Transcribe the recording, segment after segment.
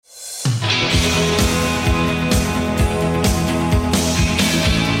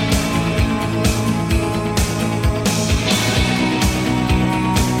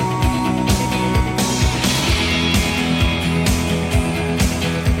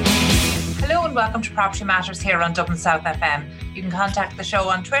Welcome to Property Matters here on Dublin South FM. You can contact the show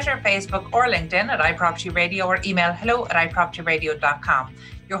on Twitter, Facebook or LinkedIn at iProperty Radio or email hello@ipropertyradio.com.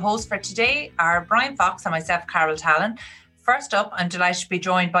 Your hosts for today are Brian Fox and myself, Carol Tallon. First up, I'm delighted to be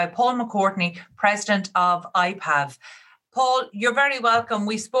joined by Paul McCourtney, President of IPAV. Paul, you're very welcome.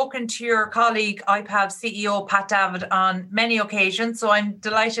 We've spoken to your colleague, IPAV CEO Pat David, on many occasions, so I'm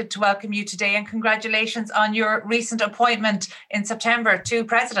delighted to welcome you today and congratulations on your recent appointment in September to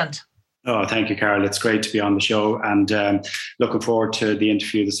President. Oh, thank you, Carol. It's great to be on the show and looking forward to the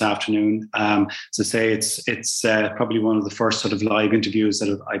interview this afternoon. As I say, it's probably one of the first sort of live interviews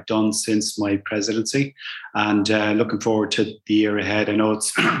that I've done since my presidency, and looking forward to the year ahead. I know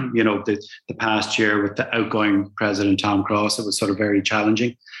it's, the past year with the outgoing president, Tom Cross, it was sort of very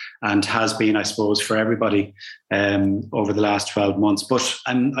challenging and has been, I suppose, for everybody over the last 12 months. But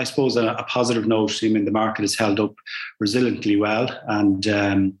I suppose a positive note, the market has held up resiliently well, and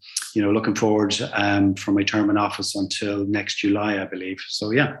looking forward for my term in office until next July, I believe.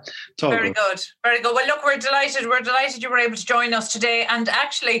 So yeah, it's all very good. Very good. Well, look, we're delighted. We're delighted you were able to join us today. And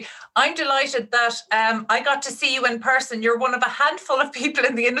actually, I'm delighted that I got to see you in person. You're one of a handful of people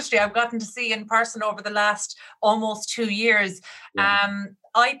in the industry I've gotten to see in person over the last almost 2 years. Yeah.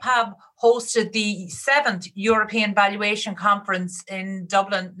 IPAV hosted the 7th European Valuation Conference in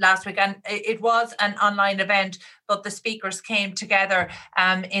Dublin last week, and it was an online event, but the speakers came together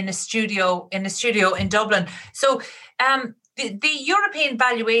in a studio in Dublin. So the European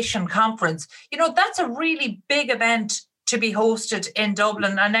Valuation Conference, that's a really big event to be hosted in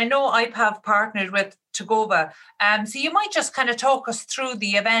Dublin, and I know IPAV partnered with Tagova. So you might just kind of talk us through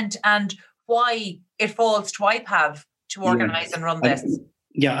the event and why it falls to IPAV to organise and run this.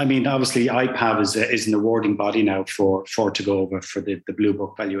 Yeah, I mean, obviously, IPAV is an awarding body now for Tagova for the Blue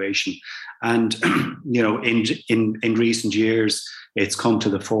Book valuation, and in recent years, it's come to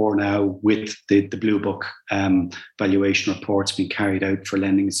the fore now with the Blue Book valuation reports being carried out for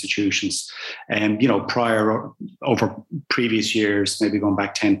lending institutions. Over previous years, maybe going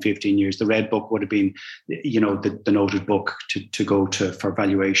back 10, 15 years, the Red Book would have been, the noted book to go to for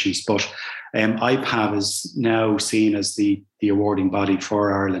valuations, but IPAV is now seen as the awarding body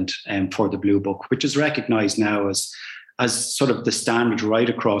for Ireland and for the Blue Book, which is recognised now as sort of the standard right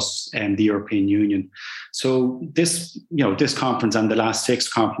across the European Union. So this conference and the last 6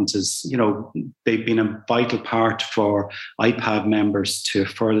 conferences, they've been a vital part for IPAV members to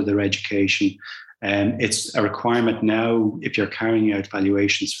further their education. It's a requirement now, if you're carrying out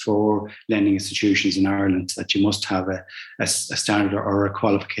valuations for lending institutions in Ireland, that you must have a standard or a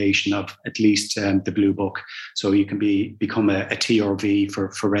qualification of at least the Blue Book. So you can become a TRV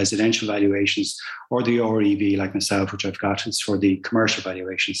for residential valuations, or the REV like myself, which I've got, is for the commercial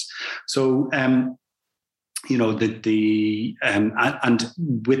valuations. So and with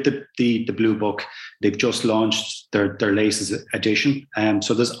the Blue Book, they've just launched their latest edition.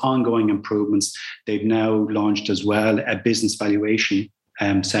 So there's ongoing improvements. They've now launched as well a business valuation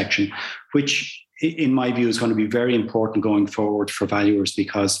section, which in my view is going to be very important going forward for valuers,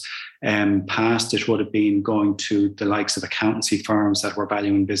 because past it would have been going to the likes of accountancy firms that were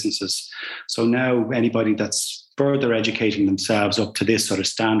valuing businesses. So now anybody that's further educating themselves up to this sort of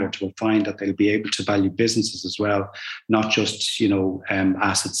standard will find that they'll be able to value businesses as well, not just,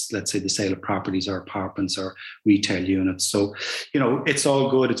 assets, let's say the sale of properties or apartments or retail units. So, it's all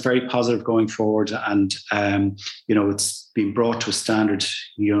good. It's very positive going forward. And, it's been brought to a standard,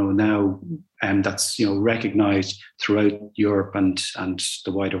 now, and that's, recognised throughout Europe and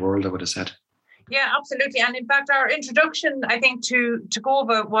the wider world, I would have said. Yeah, absolutely. And in fact, our introduction, I think, to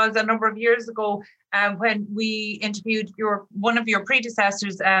Tagova was a number of years ago when we interviewed one of your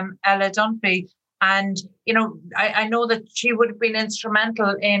predecessors, Ella Dunphy. And, I know that she would have been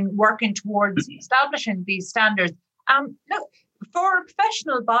instrumental in working towards establishing these standards. Look, for a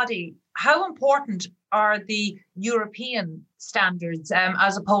professional body, how important are the European standards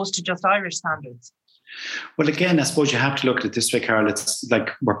as opposed to just Irish standards? Well, again, I suppose you have to look at it this way, Carol. It's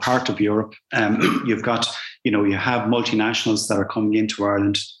like we're part of Europe. You've got, you have multinationals that are coming into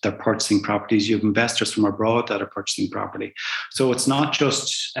Ireland, they're purchasing properties. You have investors from abroad that are purchasing property. So it's not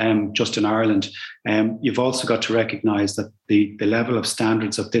just in Ireland. You've also got to recognise that the level of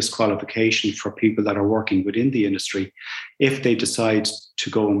standards of this qualification for people that are working within the industry, if they decide to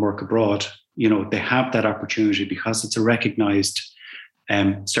go and work abroad, they have that opportunity because it's a recognised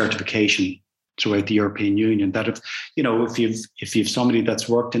certification throughout the European Union, that if you've somebody that's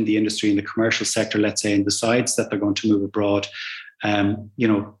worked in the industry in the commercial sector, let's say, and decides that they're going to move abroad,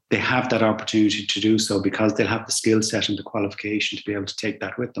 they have that opportunity to do so because they'll have the skill set and the qualification to be able to take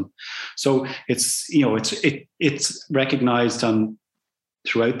that with them. So it's recognised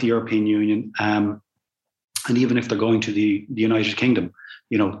throughout the European Union, and even if they're going to the United Kingdom,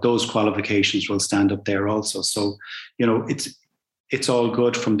 those qualifications will stand up there also. So it's all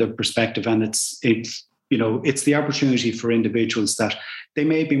good from the perspective, and it's the opportunity for individuals that they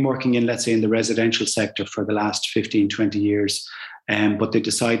may have been working in, let's say, in the residential sector for the last 15, 20 years, but they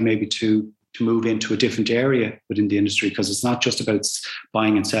decide maybe to move into a different area within the industry, because it's not just about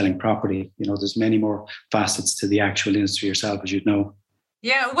buying and selling property. There's many more facets to the actual industry yourself, as you'd know.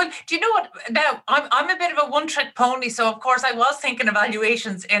 Yeah, well, do you know what? Now, I'm a bit of a one-trick pony, so of course I was thinking of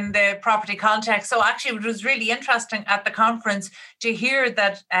valuations in the property context. So actually, it was really interesting at the conference to hear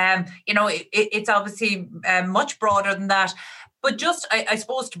that, it's obviously much broader than that. But just, I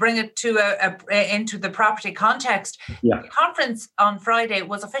suppose, to bring it to into the property context, The conference on Friday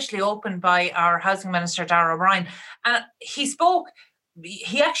was officially opened by our Housing Minister, Darragh O'Brien, and he spoke.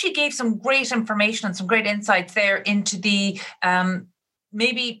 He actually gave some great information and some great insights there into the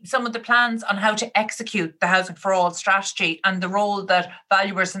maybe some of the plans on how to execute the Housing for All strategy and the role that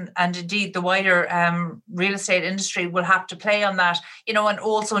valuers and indeed the wider real estate industry will have to play on that, and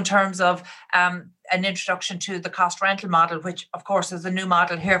also in terms of an introduction to the cost rental model, which of course is a new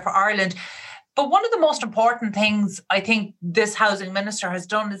model here for Ireland. But one of the most important things I think this Housing Minister has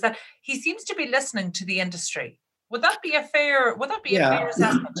done is that he seems to be listening to the industry. Would that be a fair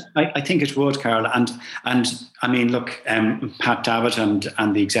assessment? I think it would, Carol. And I mean, look, Pat Davitt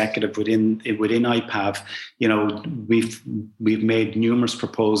and the executive within IPAV, we've made numerous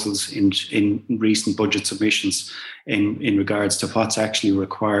proposals in recent budget submissions in regards to what's actually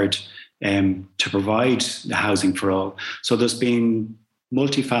required to provide the housing for all. So there's been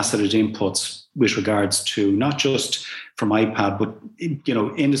multifaceted inputs with regards to not just from IPAV, but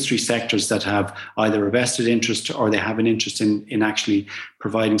industry sectors that have either a vested interest or they have an interest in actually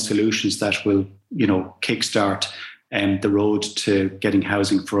providing solutions that will kickstart the road to getting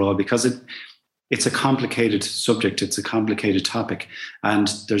housing for all, because it's a complicated subject, it's a complicated topic, and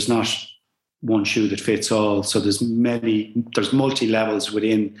there's not one shoe that fits all. So there's multi levels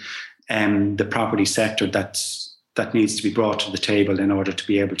within the property sector that needs to be brought to the table in order to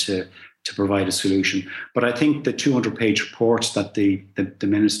be able to provide a solution. But I think the 200-page report that the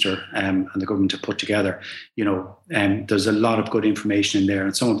Minister and the government have put together, there's a lot of good information in there,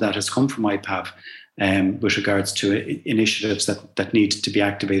 and some of that has come from IPAV with regards to initiatives that need to be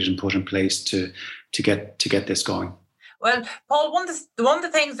activated and put in place to get this going. Well, Paul, one of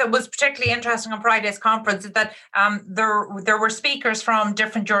the things that was particularly interesting on Friday's conference is that there were speakers from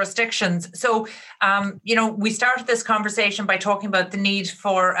different jurisdictions. So, we started this conversation by talking about the need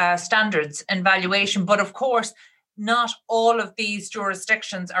for standards and valuation, but of course, not all of these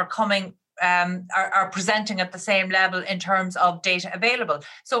jurisdictions are coming. Are presenting at the same level in terms of data available.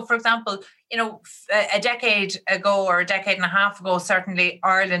 So, for example, a decade ago or a decade and a half ago, certainly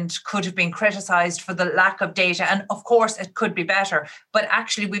Ireland could have been criticised for the lack of data. And of course, it could be better. But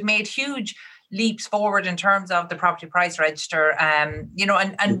actually, we've made huge leaps forward in terms of the property price register, and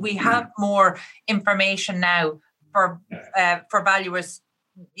we have more information now for valuers,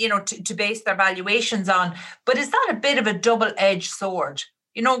 to base their valuations on. But is that a bit of a double-edged sword?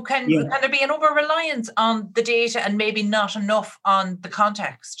 Can there be an over-reliance on the data and maybe not enough on the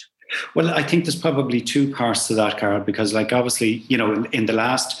context? Well, I think there's probably two parts to that, Carol, because obviously, in the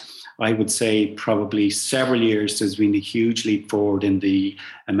last, I would say probably several years, there's been a huge leap forward in the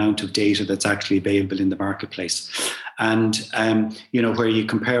amount of data that's actually available in the marketplace. And, where you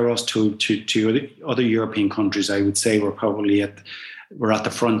compare us to other European countries, I would say we're probably at the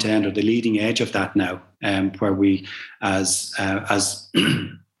front end or the leading edge of that now, where we, as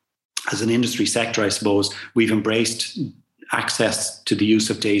an industry sector, I suppose, we've embraced access to the use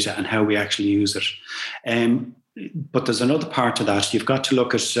of data and how we actually use it. But there's another part to that. You've got to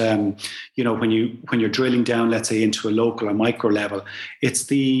look at, when you're drilling down, let's say, into a local or micro level, it's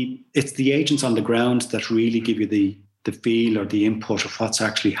the agents on the ground that really give you the feel or the input of what's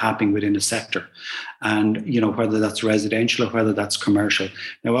actually happening within a sector, and whether that's residential or whether that's commercial.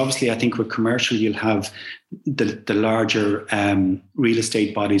 Now, obviously, I think with commercial you'll have the larger real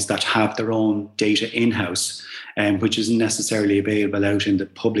estate bodies that have their own data in-house, which isn't necessarily available out in the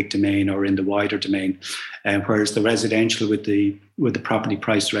public domain or in the wider domain, whereas the residential with the property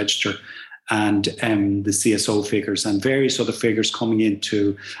price register and the CSO figures and various other figures coming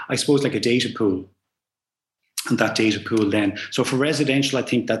into, I suppose, like a data pool. and that data pool then. So for residential, I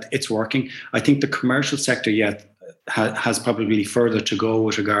think that it's working. I think the commercial sector yet has probably further to go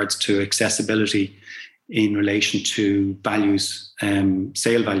with regards to accessibility in relation to values,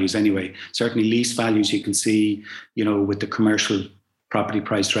 sale values anyway. Certainly lease values, you can see, with the commercial property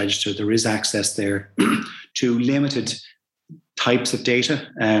price register, there is access there to limited types of data.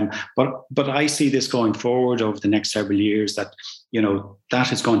 But I see this going forward over the next several years that,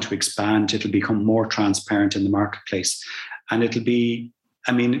 that is going to expand. It'll become more transparent in the marketplace. And it'll be,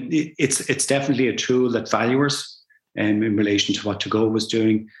 it's definitely a tool that valuers, in relation to what To Go was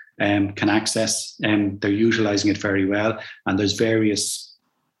doing, can access. They're utilizing it very well. And there's various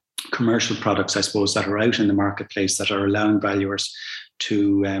commercial products, I suppose, that are out in the marketplace that are allowing valuers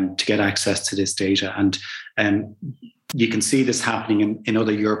to get access to this data. And you can see this happening in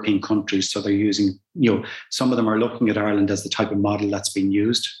other European countries. So they're using, some of them are looking at Ireland as the type of model that's being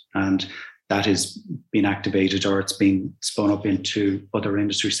used, and that is being activated, or it's been spun up into other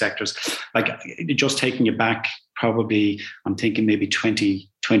industry sectors. Like, just taking it back, probably, I'm thinking maybe 20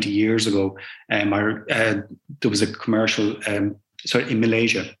 years ago, there was a commercial, in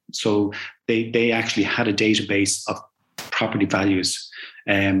Malaysia. So they actually had a database of property values,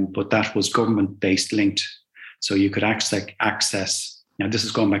 but that was government-based linked. So you could access, now this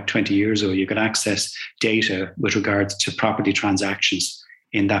is going back 20 years ago, you could access data with regards to property transactions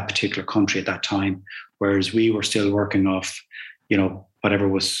in that particular country at that time, whereas we were still working off, whatever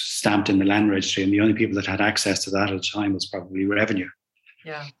was stamped in the land registry, and the only people that had access to that at the time was probably revenue.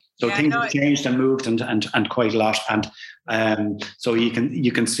 Yeah. So things have changed and moved and quite a lot, and so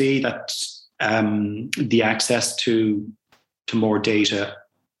you can see that the access to more data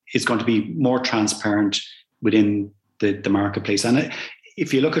is going to be more transparent within the marketplace. And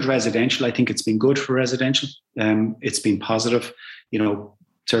if you look at residential, I think it's been good for residential. It's been positive.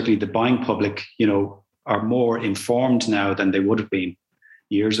 Certainly the buying public, are more informed now than they would have been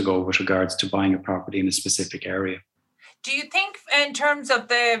years ago with regards to buying a property in a specific area. Do you think, in terms of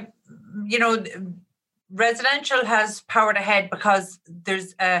the, residential has powered ahead because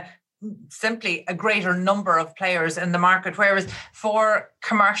there's simply a greater number of players in the market, whereas for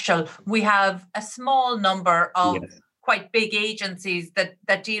commercial, we have a small number of quite big agencies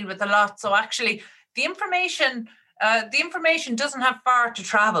that deal with a lot. So actually, the information doesn't have far to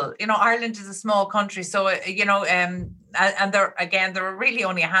travel. Ireland is a small country, so and there are really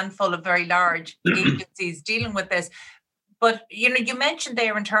only a handful of very large agencies dealing with this. But you mentioned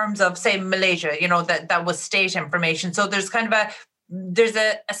there in terms of, say, Malaysia, that was state information. So there's kind of there's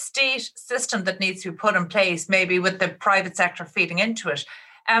a state system that needs to be put in place, maybe with the private sector feeding into it.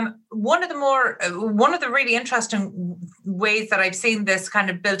 One of the really interesting ways that I've seen this kind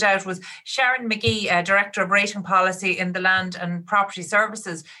of built out was Sharon McGee, Director of Rating Policy in the Land and Property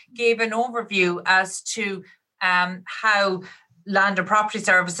Services, gave an overview as to how land and property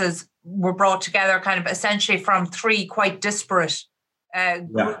services were brought together kind of essentially from three quite disparate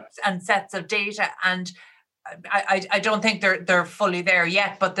groups and sets of data. And I don't think they're fully there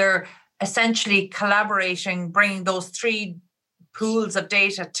yet, but they're essentially collaborating, bringing those three pools of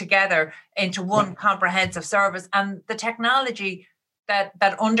data together into one comprehensive service, and the technology that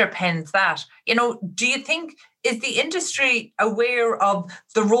underpins that. Do you think, is the industry aware of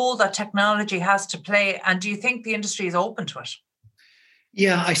the role that technology has to play, and do you think the industry is open to it?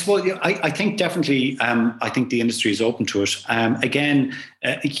 Yeah, I suppose I think definitely. I think the industry is open to it. Again,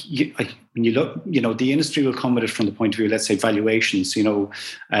 when you look, the industry will come with it from the point of view, let's say, valuations.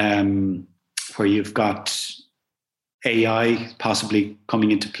 Where you've got AI possibly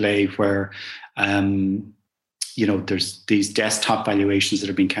coming into play, where there's these desktop valuations that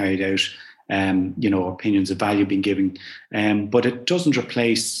are being carried out. Opinions of value being given, but it doesn't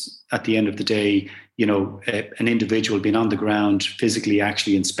replace, at the end of the day, an individual being on the ground, physically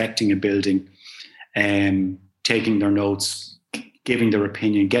actually inspecting a building, taking their notes, giving their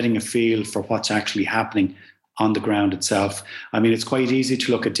opinion, getting a feel for what's actually happening on the ground itself. I mean, it's quite easy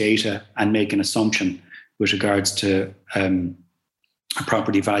to look at data and make an assumption with regards to a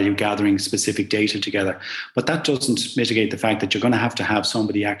property value, gathering specific data together. But that doesn't mitigate the fact that you're going to have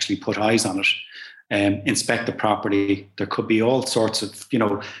somebody actually put eyes on it, inspect the property. There could be all sorts of,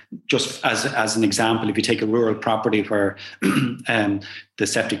 just as an example, if you take a rural property where the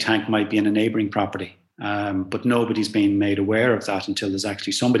septic tank might be in a neighbouring property, but nobody's being made aware of that until there's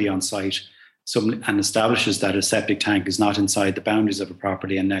actually somebody on site and establishes that a septic tank is not inside the boundaries of a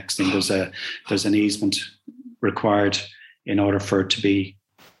property, and next thing there's an easement required in order for it to be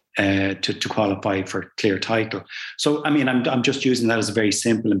to qualify for clear title. So, I mean, I'm just using that as a very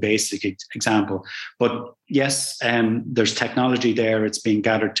simple and basic example. But yes, there's technology there. It's being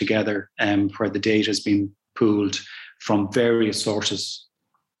gathered together where the data is being pooled from various sources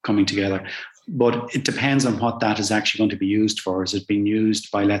coming together. But it depends on what that is actually going to be used for. Is it being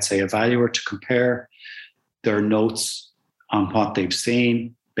used by, let's say, a valuer to compare their notes on what they've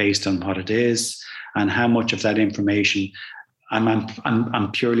seen based on what it is, and how much of that information?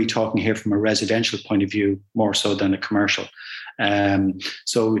 I'm purely talking here from a residential point of view, more so than a commercial.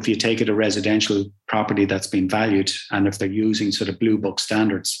 So if you take it a residential property that's been valued, and if they're using sort of blue book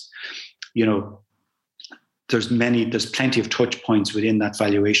standards, there's plenty of touch points within that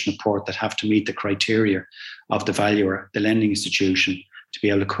valuation report that have to meet the criteria of the valuer, the lending institution, to be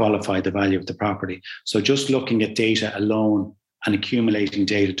able to qualify the value of the property. So just looking at data alone and accumulating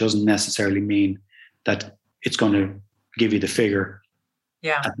data doesn't necessarily mean that it's going to give you the figure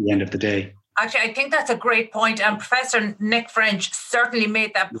at the end of the day. Actually, I think that's a great point. And Professor Nick French certainly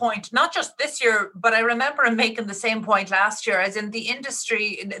made that point, not just this year, but I remember him making the same point last year, as in the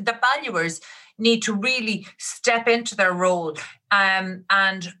industry, the valuers need to really step into their role and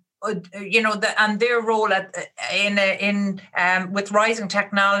their role with rising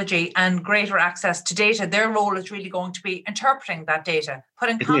technology and greater access to data. Their role is really going to be interpreting that data,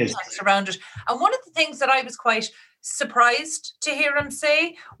 putting context around it. And one of the things that I was quite surprised to hear him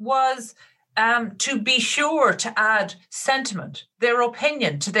say was to be sure to add sentiment, their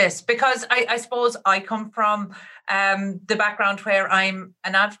opinion to this, because I suppose I come from the background where I'm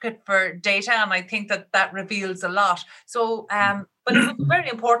an advocate for data, and I think that reveals a lot. So, but it was a very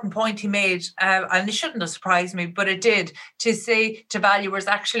important point he made, and it shouldn't have surprised me, but it did, to say to valuers,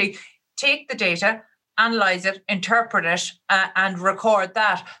 actually take the data, analyse it, interpret it, and record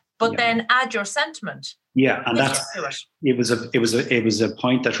that, but then add your sentiment. Yeah, and it was a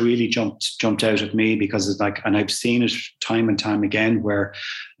point that really jumped out at me, because it's like, and I've seen it time and time again, where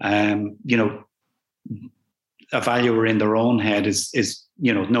a valuer in their own head is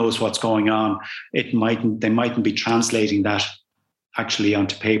knows what's going on. They mightn't be translating that actually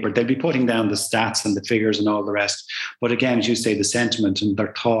onto paper. They'd be putting down the stats and the figures and all the rest. But again, as you say, the sentiment and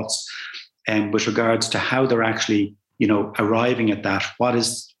their thoughts, with regards to how they're actually arriving at that, whether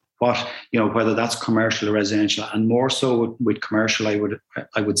that's commercial or residential, and more so with commercial,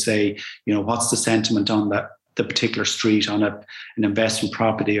 I would say, what's the sentiment on the particular street, on an investment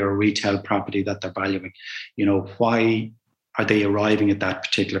property or a retail property that they're valuing. Why are they arriving at that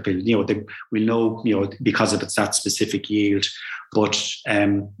particular field? We know, because of it's that specific yield, but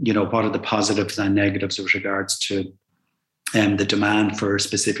what are the positives and negatives with regards to the demand for a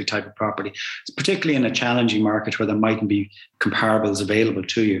specific type of property, particularly in a challenging market where there mightn't be comparables available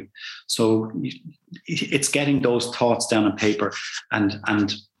to you. So it's getting those thoughts down on paper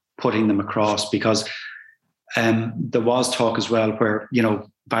and putting them across, because there was talk as well where,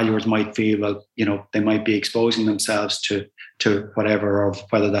 valuers might feel, they might be exposing themselves to whatever, or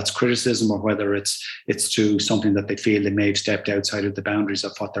whether that's criticism or whether it's to something that they feel they may have stepped outside of the boundaries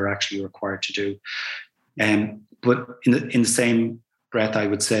of what they're actually required to do. But in the same breath, I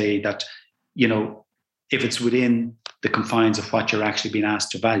would say that, if it's within the confines of what you're actually being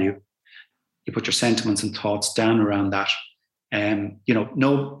asked to value, you put your sentiments and thoughts down around that.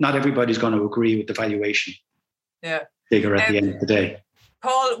 Not everybody's going to agree with the valuation figure at the end of the day.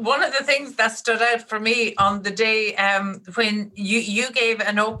 Paul, one of the things that stood out for me on the day when you gave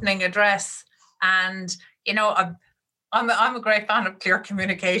an opening address, and I'm a great fan of clear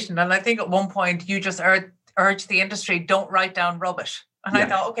communication, and I think at one point you just urged the industry, don't write down rubbish. And I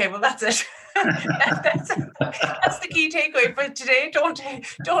thought, okay, well, that's it. that's the key takeaway for today.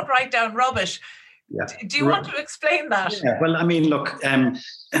 Don't write down rubbish. Yeah. Do you want to explain that? Yeah. Well, I mean, look, and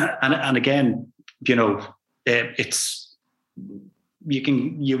again, it's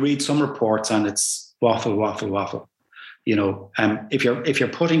you read some reports and it's waffle. If you're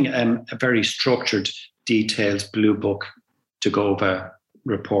putting a very structured, detailed blue book to go over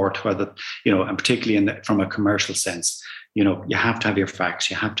report, whether and particularly from a commercial sense, you have to have your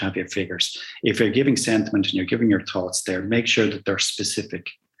facts, you have to have your figures. If you're giving sentiment and you're giving your thoughts there, make sure that they're specific.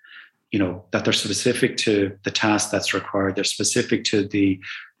 That they're specific to the task that's required. They're specific to the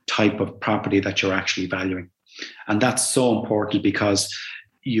type of property that you're actually valuing. And that's so important, because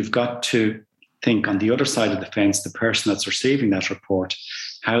you've got to think on the other side of the fence, the person that's receiving that report,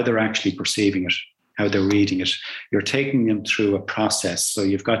 how they're actually perceiving it, how they're reading it. You're taking them through a process. So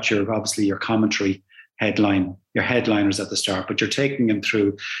you've got obviously your commentary headline, your headliners at the start, but you're taking them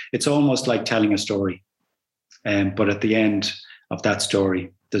through. It's almost like telling a story. But at the end of that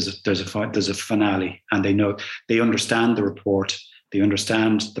story, there's a finale, and they understand the report, they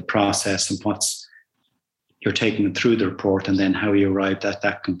understand the process, and you're taking them through the report, and then how you arrived at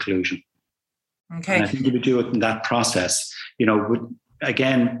that conclusion. Okay. And I think if you do it in that process,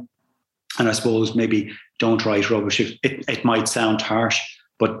 again, and I suppose maybe don't write rubbish. It might sound harsh,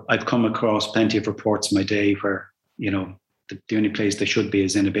 but I've come across plenty of reports in my day where, the only place they should be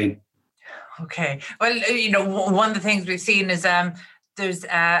is in a bin. Okay. Well, one of the things we've seen is there's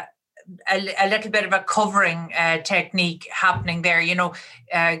a little bit of a covering technique happening there,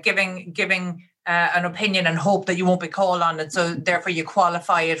 giving an opinion and hope that you won't be called on it. So therefore you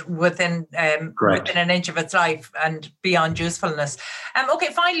qualify it within an inch of its life and beyond usefulness.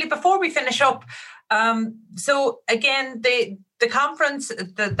 Okay, finally, before we finish up, so again, the conference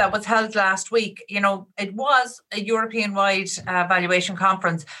that was held last week, it was a European-wide valuation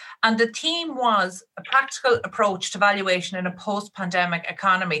conference, and the theme was a practical approach to valuation in a post-pandemic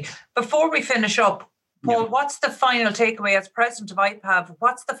economy. Before we finish up, Paul, what's the final takeaway as president of IPAV?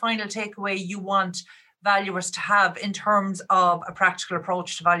 What's the final takeaway you want valuers to have in terms of a practical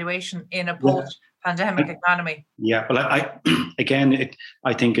approach to valuation in a post-pandemic economy? Yeah, well,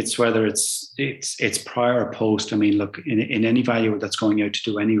 I think it's whether it's prior or post. I mean, look, in any valuer that's going out to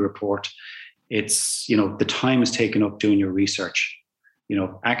do any report, it's, the time is taken up doing your research.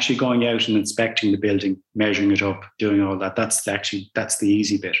 Actually going out and inspecting the building, measuring it up, doing all that, that's the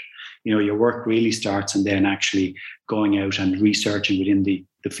easy bit. Your work really starts and then actually going out and researching within the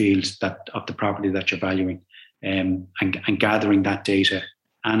field of the property that you're valuing, and gathering that data,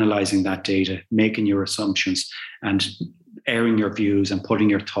 analysing that data, making your assumptions and airing your views and putting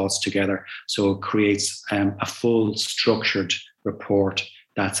your thoughts together. So it creates a full structured report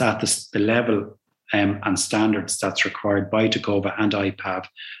that's at the level and standards that's required by Takova and IPAV,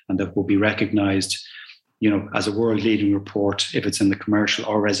 and that will be recognised as a world-leading report if it's in the commercial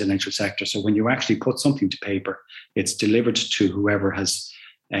or residential sector. So when you actually put something to paper, it's delivered to whoever has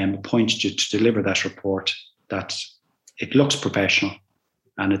appointed you to deliver that report, that it looks professional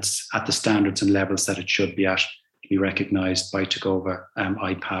and it's at the standards and levels that it should be at, to be recognised by Takova,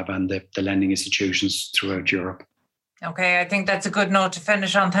 IPAV and the lending institutions throughout Europe. Okay, I think that's a good note to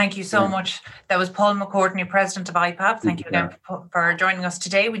finish on. Thank you so much. That was Paul McCourtney, President of IPAV. Thank you again for joining us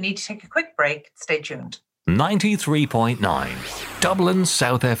today. We need to take a quick break. Stay tuned. 93.9 Dublin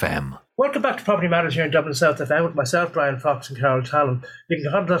South FM. Welcome back to Property Matters here in Dublin South FM with myself, Brian Fox, and Carol Tallon. You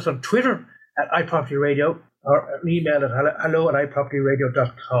can contact us on Twitter at iPropertyRadio or an email at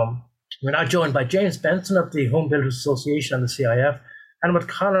hello@iPropertyRadio.com. We're now joined by James Benson of the Home Builders Association and the CIF, and with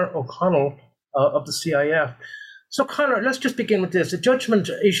Conor O'Connell of the CIF. So, Conor, let's just begin with this. A judgment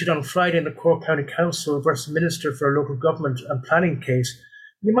issued on Friday in the Cork County Council versus Minister for Local Government and Planning case.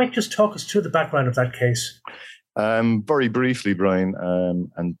 You might just talk us through the background of that case. Very briefly, Brian,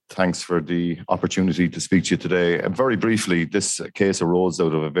 and thanks for the opportunity to speak to you today. Very briefly, this case arose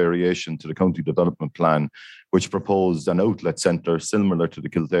out of a variation to the County Development Plan, which proposed an outlet centre similar to the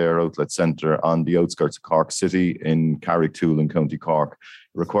Kildare Outlet Centre on the outskirts of Cork City in Carricktool in County Cork.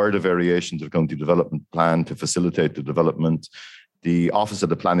 It required a variation to the County Development Plan to facilitate the development. The Office of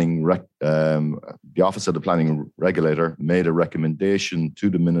the Planning Regulator made a recommendation to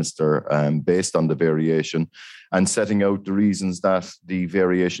the Minister based on the variation and setting out the reasons that the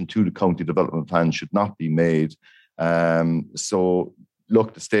variation to the County Development Plan should not be made. The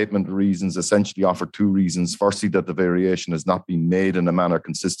statement of reasons essentially offer two reasons. Firstly, that the variation has not been made in a manner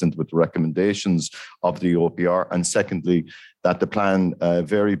consistent with the recommendations of the OPR. And secondly, that the plan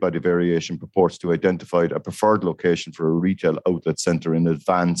varied by the variation purports to identify a preferred location for a retail outlet centre in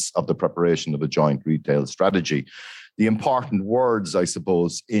advance of the preparation of a joint retail strategy. The important words, I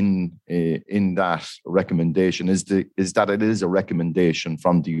suppose, in that recommendation is that it is a recommendation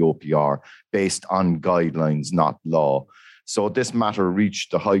from the OPR based on guidelines, not law. So this matter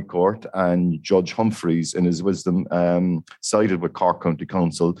reached the High Court, and Judge Humphreys, in his wisdom, sided with Cork County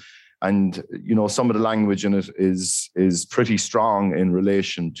Council. And, some of the language in it is pretty strong in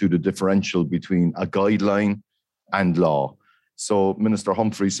relation to the differential between a guideline and law. So Minister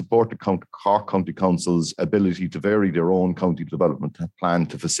Humphreys supported Cork County Council's ability to vary their own county development plan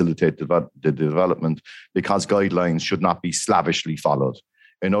to facilitate the development, because guidelines should not be slavishly followed.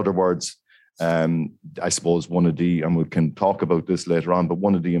 In other words, I suppose and we can talk about this later on, but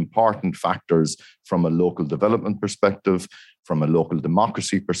one of the important factors from a local development perspective, from a local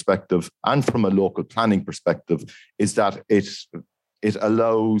democracy perspective, and from a local planning perspective is that it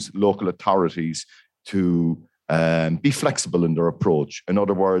allows local authorities to be flexible in their approach. In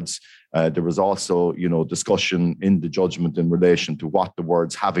other words, there was also, discussion in the judgment in relation to what the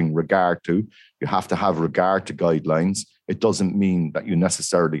words having regard to. You have to have regard to guidelines. It doesn't mean that you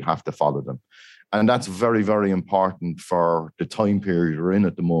necessarily have to follow them. And that's very, very important for the time period we're in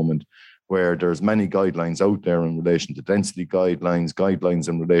at the moment, where there's many guidelines out there in relation to density guidelines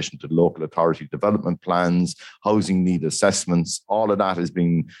in relation to local authority development plans, housing need assessments. All of that is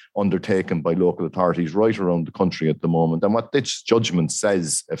being undertaken by local authorities right around the country at the moment. And what this judgment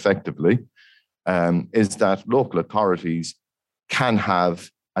says effectively is that local authorities can have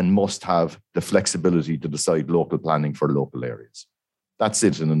and must have the flexibility to decide local planning for local areas. That's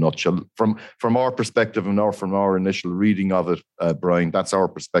it in a nutshell. From our perspective and from our initial reading of it, Brian, that's our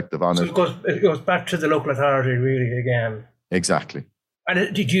perspective on it. So it goes back to the local authority really again. Exactly.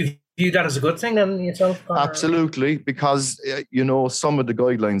 And did you view that as a good thing then yourself? Or? Absolutely, because some of the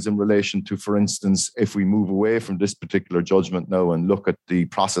guidelines in relation to, for instance, if we move away from this particular judgment now and look at the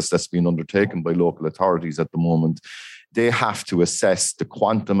process that's been undertaken by local authorities at the moment, they have to assess the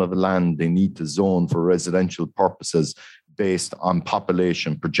quantum of land they need to zone for residential purposes based on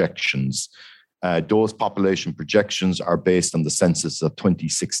population projections. Those population projections are based on the census of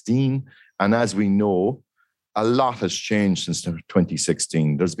 2016. And as we know, a lot has changed since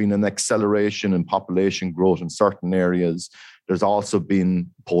 2016. There's been an acceleration in population growth in certain areas. There's also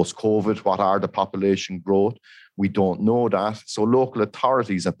been post-COVID, what are the population growth? We don't know that. So local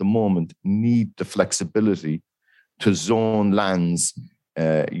authorities at the moment need the flexibility to zone lands,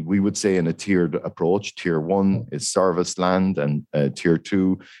 we would say in a tiered approach. Tier 1 is service land, and Tier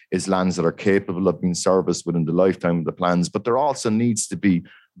 2 is lands that are capable of being serviced within the lifetime of the plans. But there also needs to be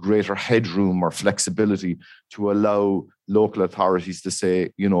greater headroom or flexibility to allow local authorities to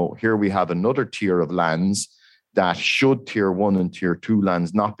say, here we have another tier of lands that should Tier 1 and Tier 2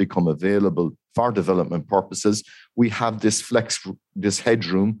 lands not become available for development purposes, we have this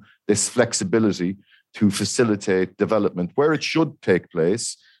headroom, this flexibility to facilitate development where it should take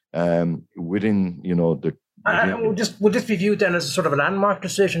place within, the... Would this be viewed then as a sort of a landmark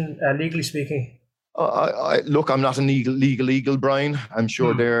decision, legally speaking? Look, I'm not an legal, Brian. I'm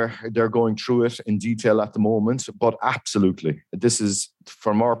sure they're going through it in detail at the moment, but absolutely, this is,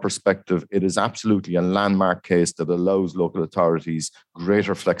 from our perspective, it is absolutely a landmark case that allows local authorities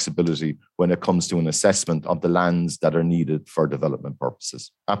greater flexibility when it comes to an assessment of the lands that are needed for development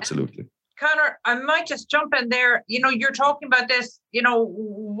purposes. Absolutely. Conor, I might just jump in there. You're talking about this,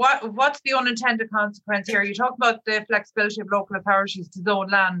 what's the unintended consequence here? You talk about the flexibility of local authorities to zone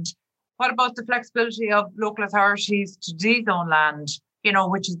land. What about the flexibility of local authorities to de-zone land,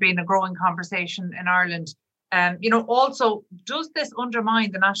 which has been a growing conversation in Ireland? Also, does this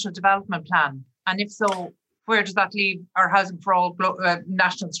undermine the National Development Plan? And if so, where does that leave our Housing for All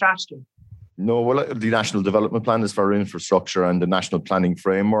national strategy? No, well, the National Development Plan is for infrastructure, and the National Planning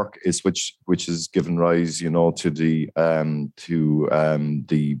Framework is which has given rise, to the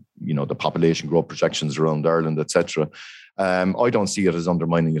the population growth projections around Ireland, etc. I don't see it as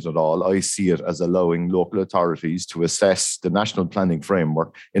undermining it at all. I see it as allowing local authorities to assess the National Planning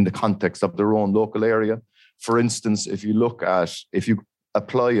Framework in the context of their own local area. For instance, if you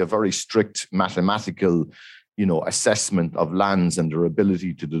apply a very strict mathematical assessment of lands and their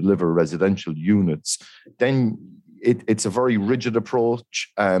ability to deliver residential units, then it's a very rigid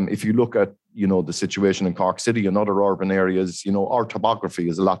approach. If you look at, the situation in Cork City and other urban areas, our topography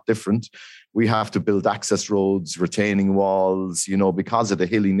is a lot different. We have to build access roads, retaining walls, because of the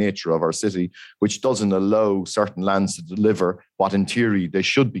hilly nature of our city, which doesn't allow certain lands to deliver what in theory they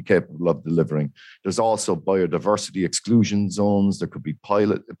should be capable of delivering. There's also biodiversity exclusion zones. There could be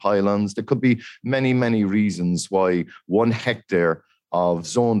pylons. There could be many, many reasons why 1 hectare of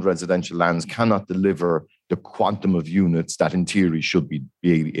zoned residential lands cannot deliver the quantum of units that in theory should be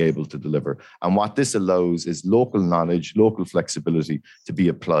able to deliver. And what this allows is local knowledge, local flexibility to be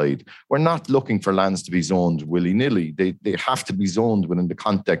applied. We're not looking for lands to be zoned willy-nilly. They have to be zoned within the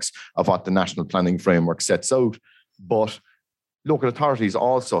context of what the National Planning Framework sets out. But local authorities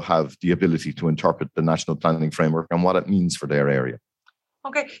also have the ability to interpret the National Planning Framework and what it means for their area.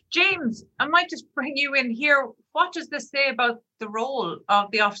 Okay, James, I might just bring you in here. What does this say about the role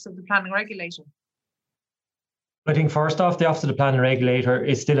of the Office of the Planning Regulator? I think first off, the Office of the Planning Regulator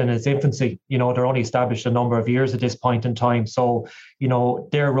is still in its infancy. They're only established a number of years at this point in time. So,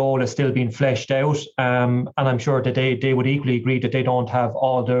 their role is still being fleshed out. And I'm sure that they would equally agree that they don't have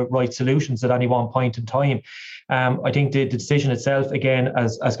all the right solutions at any one point in time. I think the decision itself, again,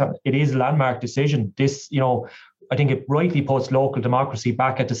 as it is a landmark decision. This, I think it rightly puts local democracy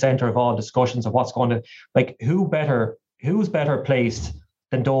back at the centre of all discussions of what's going to, who's better placed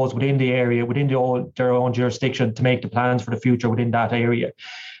than those within the area, within their own jurisdiction, to make the plans for the future within that area.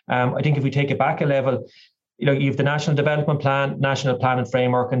 I think if we take it back a level, you have the National Development Plan, National Planning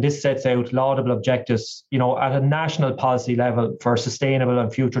Framework, and this sets out laudable objectives, at a national policy level for sustainable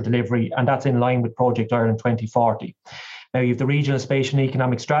and future delivery, and that's in line with Project Ireland 2040. Now, you have the regional spatial and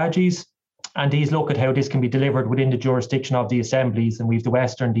economic strategies, And these look at how this can be delivered within the jurisdiction of the assemblies. And we've the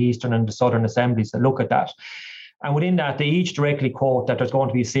Western, the Eastern and the Southern assemblies that look at that. And within that, they each directly quote that there's going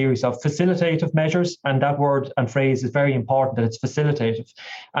to be a series of facilitative measures. And that word and phrase is very important, that it's facilitative.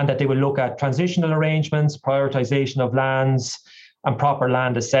 And that they will look at transitional arrangements, prioritization of lands, and proper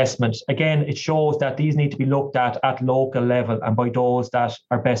land assessment. Again, it shows that these need to be looked at local level and by those that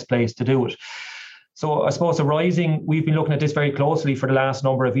are best placed to do it. So I suppose we've been looking at this very closely for the last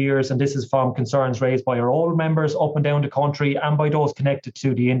number of years, and this is from concerns raised by our old members up and down the country and by those connected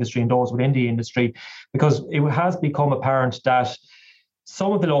to the industry and those within the industry, because it has become apparent that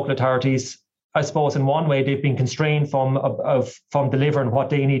some of the local authorities, I suppose in one way, they've been constrained from delivering what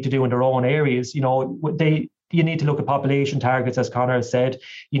they need to do in their own areas. You need to look at population targets, as Conor has said.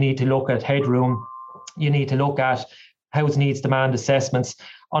 You need to look at headroom. You need to look at house needs demand assessments.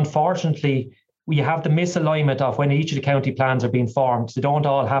 Unfortunately, we have the misalignment of when each of the county plans are being formed. They don't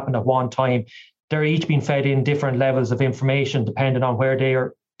all happen at one time. They're each being fed in different levels of information depending on where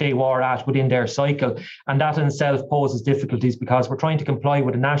they were at within their cycle. And that in itself poses difficulties because we're trying to comply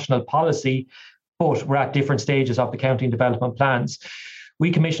with a national policy, but we're at different stages of the county development plans. We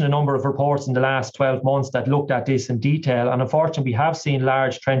commissioned a number of reports in the last 12 months that looked at this in detail. And unfortunately, we have seen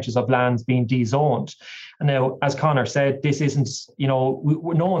large trenches of lands being dezoned. And now, as Conor said, this isn't, no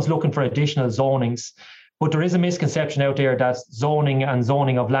one's looking for additional zonings, but there is a misconception out there that zoning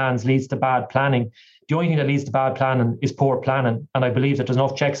of lands leads to bad planning. The only thing that leads to bad planning is poor planning. And I believe that there's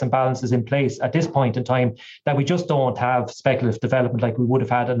enough checks and balances in place at this point in time that we just don't have speculative development like we would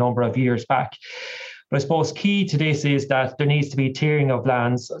have had a number of years back. But I suppose key to this is that there needs to be tiering of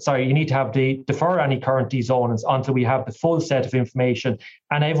lands. You need to have defer any current dezonings until we have the full set of information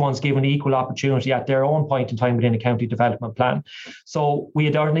and everyone's given equal opportunity at their own point in time within a county development plan. So we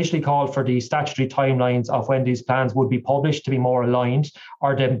had initially called for the statutory timelines of when these plans would be published to be more aligned,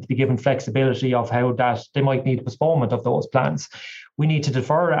 or them to be given flexibility of how that they might need postponement of those plans. We need to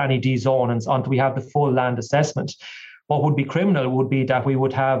defer any dezonings until we have the full land assessment. What would be criminal would be that we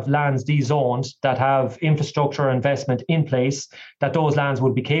would have lands dezoned that have infrastructure investment in place, that those lands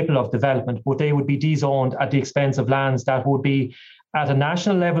would be capable of development, but they would be dezoned at the expense of lands that would be at a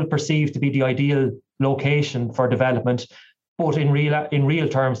national level perceived to be the ideal location for development. But in real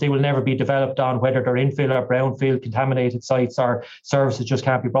terms, they will never be developed on, whether they're infill or brownfield, contaminated sites or services just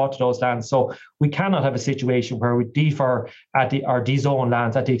can't be brought to those lands. So we cannot have a situation where we defer or dezone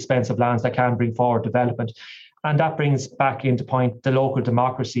lands at the expense of lands that can bring forward development. And that brings back into point the local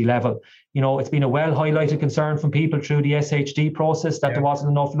democracy level. It's been a well highlighted concern from people through the SHD process that there wasn't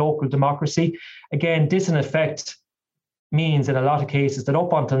enough local democracy. Again, this in effect means in a lot of cases that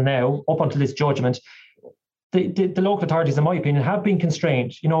up until this judgment, the local authorities, in my opinion, have been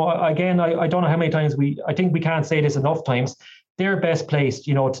constrained. Again, I don't know how many times I think we can't say this enough times. They're best placed,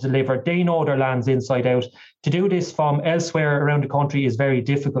 to deliver. They know their lands inside out. To do this from elsewhere around the country is very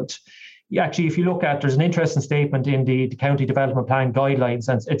difficult. Actually, if you look at, there's an interesting statement in the County Development Plan guidelines,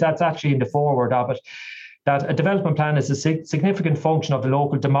 and that's actually in the foreword of it, that a development plan is a significant function of the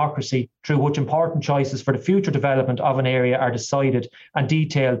local democracy through which important choices for the future development of an area are decided and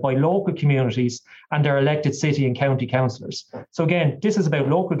detailed by local communities and their elected city and county councillors. So again, this is about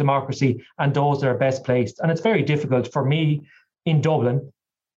local democracy and those that are best placed. And it's very difficult for me in Dublin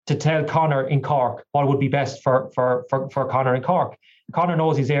to tell Conor in Cork what would be best for Conor in Cork. Conor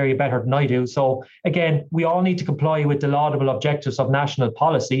knows his area better than I do. So again, we all need to comply with the laudable objectives of national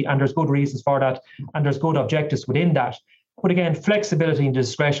policy, and there's good reasons for that, and there's good objectives within that. But again, flexibility and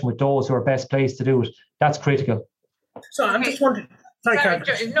discretion with those who are best placed to do it, that's critical. So I'm just wondering, sorry, Karen.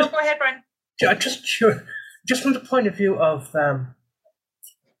 No, go ahead, Brian. Just from the point of view of,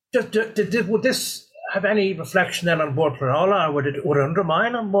 would this have any reflection then on Bord Pleanála, or would it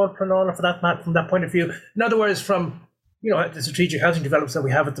undermine on Bord Pleanála for that matter, from that point of view? In other words, from the strategic housing developments that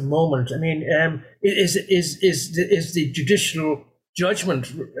we have at the moment. I mean, is the judicial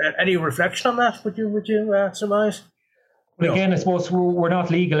judgment any reflection on that? Would you surmise? Well, again, I suppose we're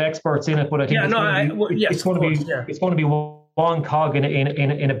not legal experts in it, but I think it's going to be one cog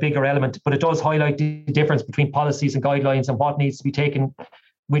in a bigger element. But it does highlight the difference between policies and guidelines and what needs to be taken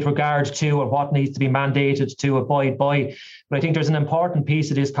with regard to, and what needs to be mandated to abide by. But I think there's an important piece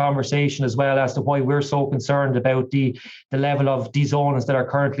of this conversation as well as to why we're so concerned about the level of dezonings that are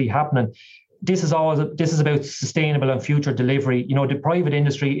currently happening. This is about sustainable and future delivery. The private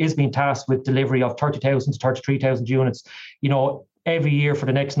industry is being tasked with delivery of 30,000 to 33,000 units, every year for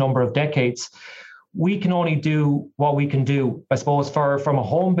the next number of decades. We can only do what we can do. I suppose from a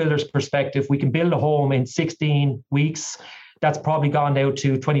home builder's perspective, we can build a home in 16 weeks. That's probably gone out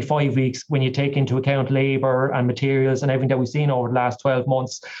to 25 weeks when you take into account labour and materials and everything that we've seen over the last 12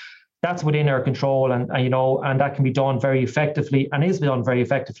 months. That's within our control, and that can be done very effectively and is done very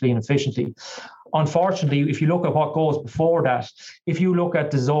effectively and efficiently. Unfortunately, if you look at what goes before that, if you look at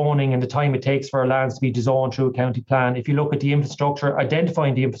the zoning and the time it takes for our lands to be zoned through a county plan, if you look at the infrastructure,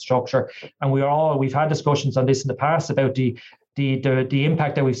 identifying the infrastructure, and we've had discussions on this in the past about the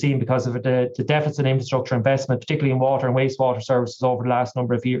impact that we've seen because of the deficit in infrastructure investment, particularly in water and wastewater services over the last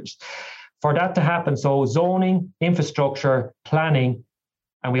number of years. For that to happen, so zoning, infrastructure, planning,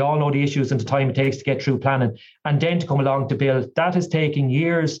 and we all know the issues and the time it takes to get through planning, and then to come along to build, that is taking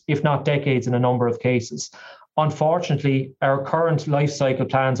years, if not decades, in a number of cases. Unfortunately, our current life cycle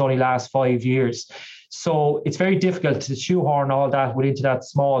plans only last 5 years. So it's very difficult to shoehorn all that into that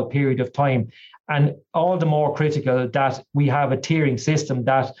small period of time. And all the more critical that we have a tiering system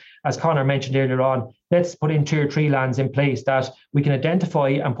that, as Conor mentioned earlier on, let's put in tier 3 lands in place that we can identify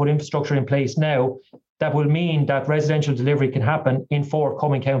and put infrastructure in place now that will mean that residential delivery can happen in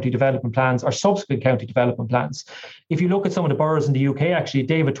forthcoming county development plans or subsequent county development plans. If you look at some of the boroughs in the UK, actually,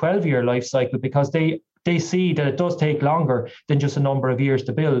 they have a 12-year life cycle because they see that it does take longer than just a number of years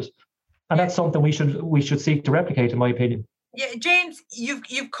to build. And that's something we should seek to replicate, in my opinion. Yeah, James,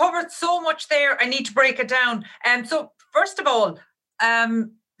 you've covered so much there. I need to break it down. So first of all,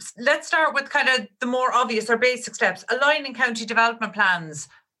 let's start with kind of the more obvious or basic steps. Aligning county development plans.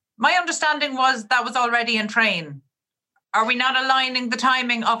 My understanding was that was already in train. Are we not aligning the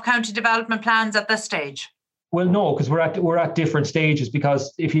timing of county development plans at this stage? Well, no, because we're at different stages.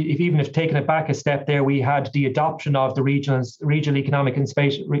 Because if taking it back a step, there we had the adoption of the regional economic and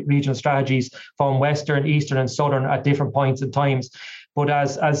regional strategies from Western, Eastern, and Southern at different points and times. But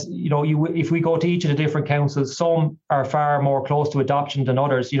as you know, if we go to each of the different councils, some are far more close to adoption than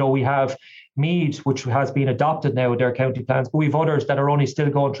others. We have Meath, which has been adopted now with their county plans, but we've others that are only still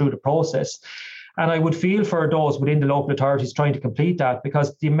going through the process. And I would feel for those within the local authorities trying to complete that,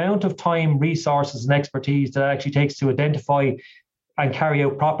 because the amount of time, resources and expertise that it actually takes to identify and carry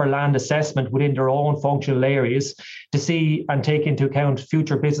out proper land assessment within their own functional areas to see and take into account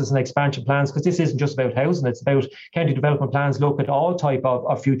future business and expansion plans, because this isn't just about housing, it's about county development plans, look at all type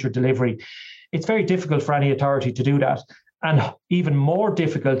of future delivery. It's very difficult for any authority to do that. And even more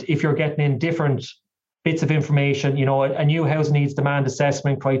difficult if you're getting in different bits of information, a new housing needs demand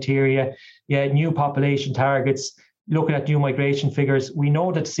assessment criteria, new population targets, looking at new migration figures. We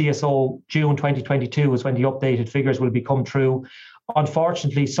know that CSO June 2022 is when the updated figures will become true.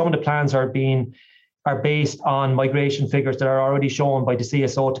 Unfortunately, some of the plans are based on migration figures that are already shown by the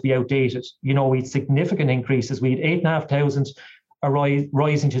CSO to be outdated. We had significant increases. We had 8,500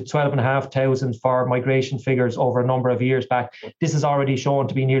 rising to 12,500 for migration figures over a number of years back. This is already shown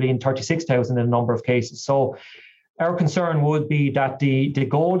to be nearly in 36,000 in a number of cases. So our concern would be that the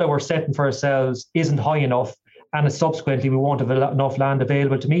goal that we're setting for ourselves isn't high enough, and subsequently we won't have enough land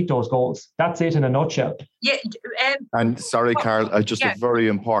available to meet those goals. That's it in a nutshell. Yeah. And sorry, Carl, just a very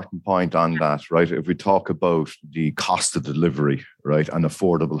important point on that, right? If we talk about the cost of delivery, right, and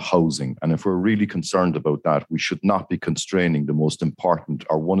affordable housing, and if we're really concerned about that, we should not be constraining the most important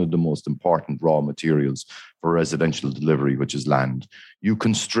or one of the most important raw materials for residential delivery, which is land. You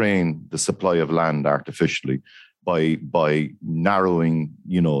constrain the supply of land artificially by narrowing,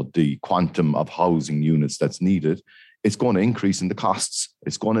 the quantum of housing units that's needed. It's going to increase in the costs.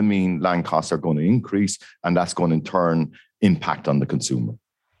 It's going to mean land costs are going to increase, and that's going to in turn impact on the consumer.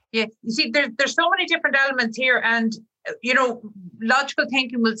 Yeah, you see, there's so many different elements here, and logical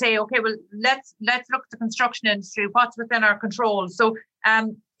thinking will say, okay, well, let's look at the construction industry, what's within our control. So,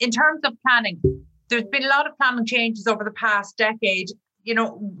 in terms of planning, there's been a lot of planning changes over the past decade.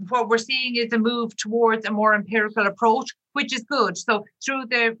 What we're seeing is a move towards a more empirical approach, which is good. So through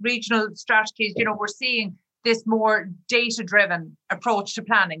the regional strategies, we're seeing this more data-driven approach to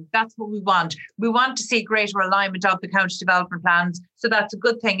planning. That's what we want. We want to see greater alignment of the county development plans. So that's a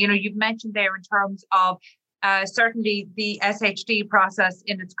good thing. You've mentioned there in terms of certainly the SHD process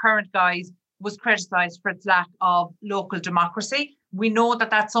in its current guise was criticised for its lack of local democracy. We know that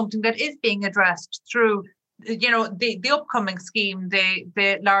that's something that is being addressed through the upcoming scheme,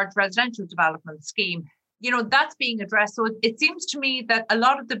 the large residential development scheme, that's being addressed. So it seems to me that a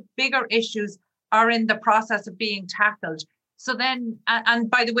lot of the bigger issues are in the process of being tackled. So then, and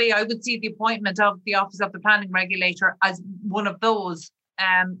by the way, I would see the appointment of the Office of the Planning Regulator as one of those.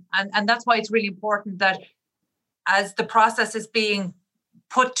 And that's why it's really important that as the process is being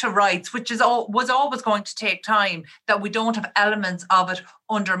put to rights, which was always going to take time, that we don't have elements of it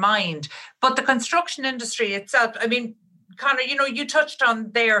undermined. But the construction industry itself, I mean, Conor, you touched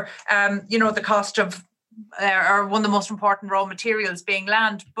on there, the cost of, or one of the most important raw materials being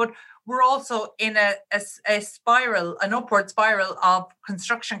land, but we're also in a spiral, an upward spiral of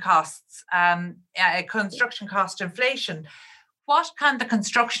construction costs, construction cost inflation. What can the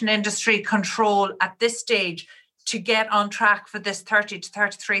construction industry control at this stage to get on track for this 30 to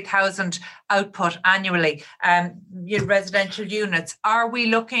 33,000 output annually, residential units? Are we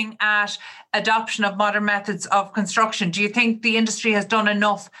looking at adoption of modern methods of construction? Do you think the industry has done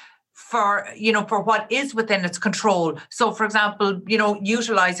enough for what is within its control? So, for example,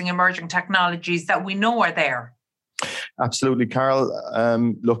 utilising emerging technologies that we know are there. Absolutely, Carol.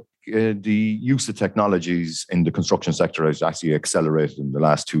 Look, the use of technologies in the construction sector has actually accelerated in the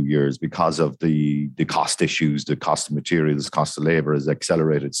last 2 years because of the cost issues, the cost of materials, cost of labour has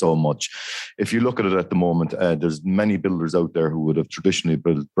accelerated so much. If you look at it at the moment, there's many builders out there who would have traditionally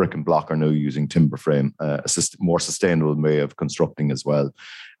built brick and block are now using timber frame, a more sustainable way of constructing as well.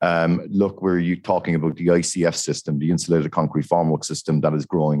 Look, we're talking about the ICF system, the insulated concrete formwork system that is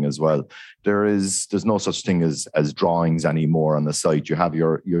growing as well. There's no such thing as drawings anymore on the site. You have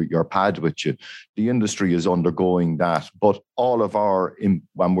your pad with you. The industry is undergoing that, but all of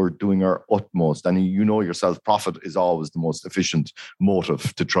when we're doing our utmost, and you know yourself, profit is always the most efficient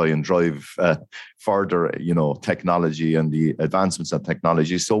motive to try and drive further, technology and the advancements of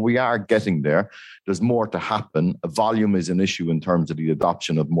technology. So we are getting there. There's more to happen. Volume is an issue in terms of the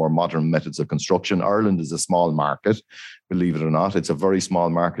adoption of more modern methods of construction. Ireland is a small market, believe it or not. It's a very small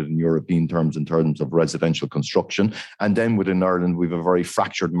market in European terms in terms of residential construction. And then within Ireland, we have a very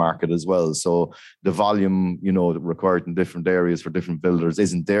fractured market as well. So the volume, required in different areas for different builders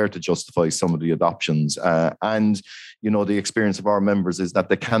isn't there to justify some of the adoptions. And the experience of our members is that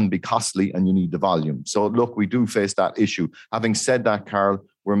they can be costly and you need the volume. So look, we do face that issue. Having said that, Carl,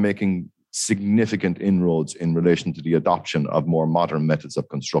 we're making significant inroads in relation to the adoption of more modern methods of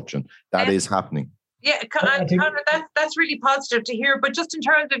construction. That is happening. Yeah, Conor, that's really positive to hear. But just in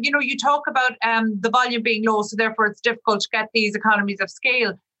terms of, you talk about the volume being low, so therefore it's difficult to get these economies of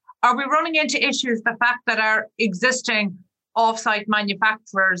scale. Are we running into issues, the fact that our existing off-site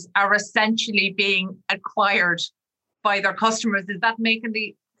manufacturers are essentially being acquired by their customers? Is that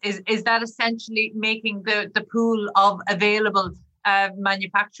making is that essentially making the pool of available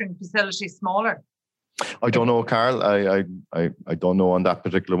manufacturing facilities smaller? I don't know, Carl. I don't know on that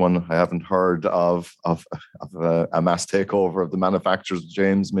particular one. I haven't heard of a mass takeover of the manufacturers.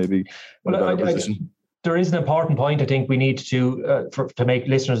 James, maybe. Well, there is an important point I think we need to make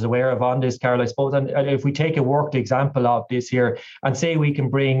listeners aware of on this, Carol, I suppose. And if we take a worked example of this here and say we can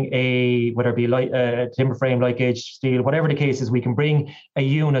bring whether it be a timber frame, like gauge steel, whatever the case is, we can bring a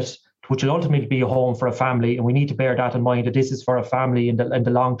unit which will ultimately be a home for a family. And we need to bear that in mind, that this is for a family in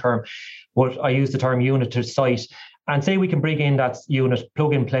the long term. But I use the term unit to site. And say we can bring in that unit,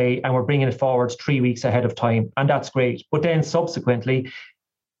 plug and play, and we're bringing it forward 3 weeks ahead of time. And that's great. But then subsequently,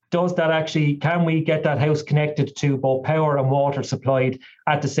 can we get that house connected to both power and water supplied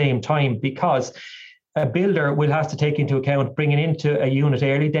at the same time? Because a builder will have to take into account bringing into a unit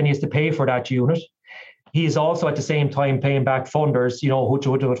early, then he has to pay for that unit. He is also at the same time paying back funders, which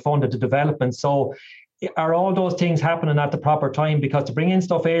would have funded the development. So are all those things happening at the proper time? Because to bring in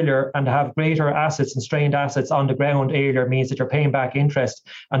stuff earlier and to have greater assets and strained assets on the ground earlier means that you're paying back interest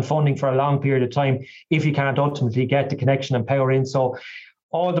and funding for a long period of time if you can't ultimately get the connection and power in. So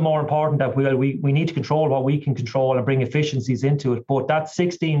all the more important that we need to control what we can control and bring efficiencies into it. But that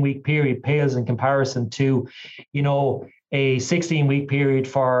 16-week period pales in comparison to, a 16-week period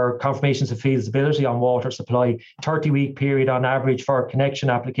for confirmations of feasibility on water supply, 30-week period on average for connection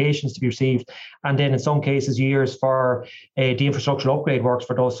applications to be received, and then in some cases years for the infrastructural upgrade works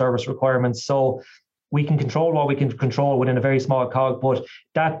for those service requirements. So we can control what we can control within a very small cog, but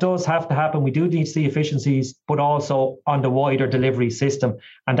that does have to happen. We do need to see efficiencies, but also on the wider delivery system,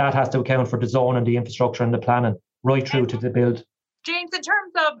 and that has to account for the zone and the infrastructure and the planning right through to the build. James, in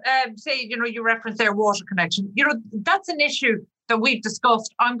terms of, say, you referenced their water connection, that's an issue that we've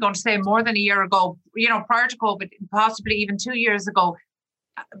discussed, I'm going to say more than a year ago, prior to COVID, possibly even 2 years ago.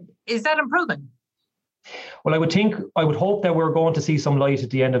 Is that improving? Well, I would hope that we're going to see some light at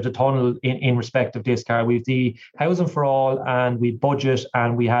the end of the tunnel in respect of this, Carl. We've the Housing for All and we budget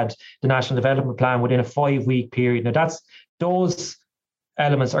and we had the National Development Plan within a 5-week period. Now those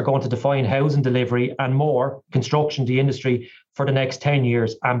elements are going to define housing delivery and more construction, the industry for the next 10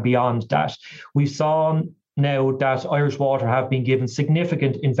 years and beyond that. We saw now that Irish Water have been given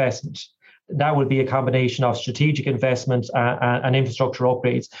significant investment. that will be a combination of strategic investment and infrastructure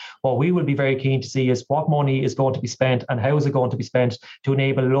upgrades. What we will be very keen to see is what money is going to be spent and how is it going to be spent to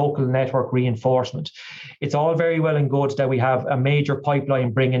enable local network reinforcement. It's all very well and good that we have a major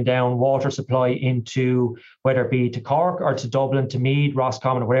pipeline bringing down water supply into, whether it be to Cork or to Dublin, to Meath,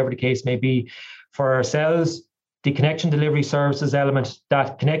 Roscommon, or whatever the case may be. For ourselves, the connection delivery services element,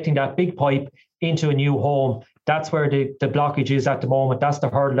 that connecting that big pipe into a new home, that's where the blockage is at the moment. That's the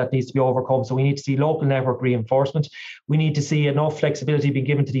hurdle that needs to be overcome. So we need to see local network reinforcement. We need to see enough flexibility being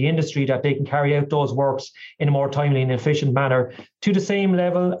given to the industry that they can carry out those works in a more timely and efficient manner to the same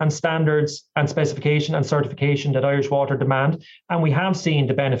level and standards and specification and certification that Irish Water demand. And we have seen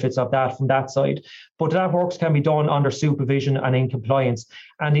the benefits of that from that side. But that works can be done under supervision and in compliance.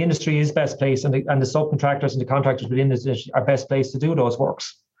 And the industry is best placed, and the subcontractors and the contractors within the industry are best placed to do those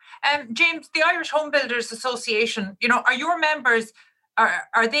works. James, the Irish Home Builders Association, are your members,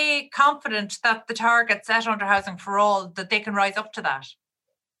 are they confident that the target set under Housing for All, that they can rise up to that?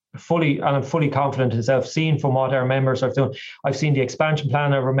 I'm fully confident as I've seen from what our members have done. I've seen the expansion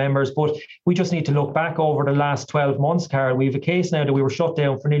plan of our members, but we just need to look back over the last 12 months, Carol. We have a case now that we were shut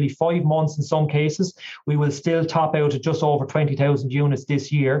down for nearly 5 months in some cases. We will still top out at just over 20,000 units this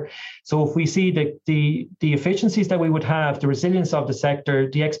year. So if we see the efficiencies that we would have, the resilience of the sector,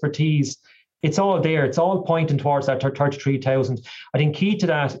 the expertise, it's all there. It's all pointing towards that 33,000. I think key to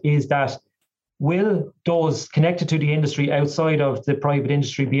that is that will those connected to the industry outside of the private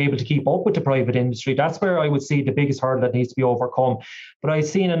industry be able to keep up with the private industry? That's where I would see the biggest hurdle that needs to be overcome. But I've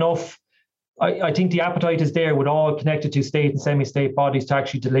seen enough. I think the appetite is there with all connected to state and semi-state bodies to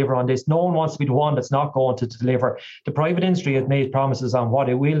actually deliver on this. No one wants to be the one that's not going to deliver. The private industry has made promises on what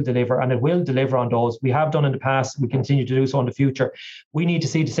it will deliver, and it will deliver on those. We have done in the past. We continue to do so in the future. We need to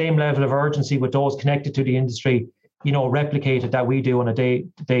see the same level of urgency with those connected to the industry, replicated that we do on a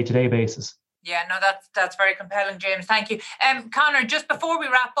day-to-day basis. Yeah, no, that's very compelling, James. Thank you. Conor, just before we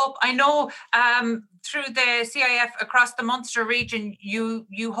wrap up, I know through the CIF across the Munster region, you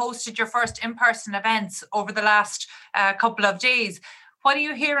hosted your first in-person events over the last couple of days. What are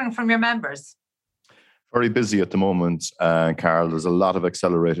you hearing from your members? Very busy at the moment, Carol. There's a lot of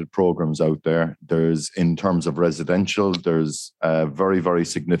accelerated programs out there. There's, in terms of residential, there's very, very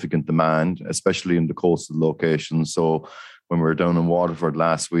significant demand, especially in the coastal locations. So when we were down in Waterford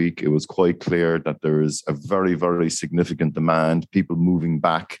last week, it was quite clear that there is a very, very significant demand, people moving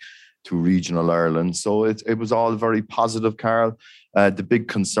back to regional Ireland. So it was all very positive, Carol. The big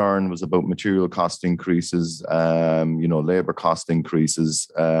concern was about material cost increases, labour cost increases.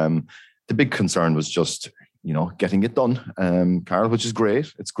 The big concern was just, getting it done, Carol, which is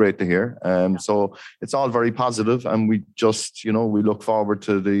great. It's great to hear. So it's all very positive, and we just, we look forward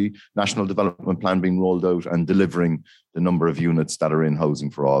to the National Development Plan being rolled out and delivering the number of units that are in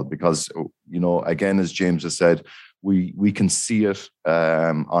Housing for All. Because, again, as James has said, we can see it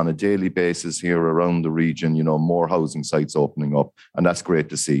on a daily basis here around the region, more housing sites opening up, and that's great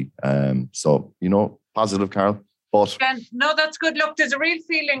to see. So, positive, Carol. But no, that's good. Look, there's a real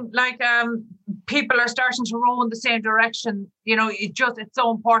feeling like people are starting to row in the same direction. It's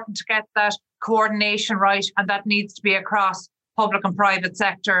so important to get that coordination right, and that needs to be across public and private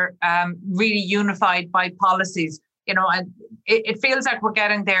sector, really unified by policies. And it feels like we're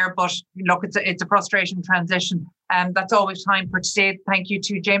getting there, but look, it's a frustrating transition. And that's always time for today. Thank you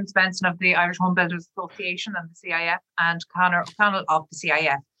to James Benson of the Irish Home Builders Association and the CIF, and Conor O'Connell of the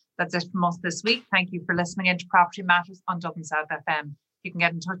CIF. That's it from us this week. Thank you for listening in to Property Matters on Dublin South FM. You can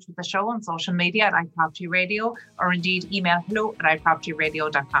get in touch with the show on social media at iProperty Radio, or indeed email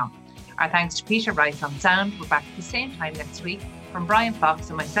hello@iPropertyRadio.com. Our thanks to Peter Rice on sound. We're back at the same time next week. From Brian Fox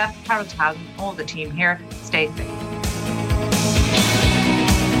and myself, Carol Talbot, all the team here, stay safe.